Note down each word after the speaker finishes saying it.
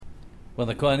When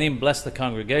the Kohanim bless the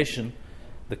congregation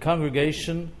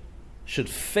should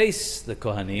face the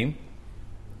Kohanim,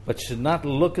 but should not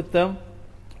look at them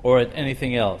or at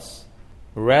anything else.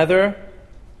 Rather,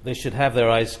 they should have their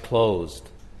eyes closed,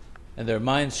 and their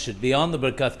minds should be on the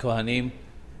Birkath Kohanim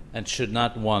and should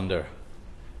not wander.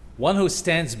 One who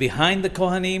stands behind the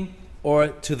Kohanim or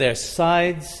to their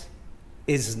sides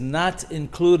is not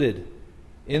included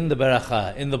in the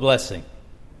barakah, in the blessing.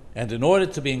 And in order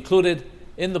to be included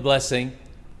in the blessing,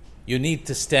 you need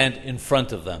to stand in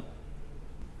front of them.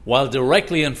 While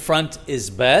directly in front is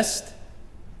best,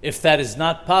 if that is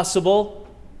not possible,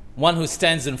 one who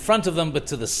stands in front of them but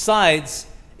to the sides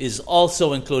is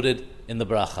also included in the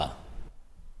bracha.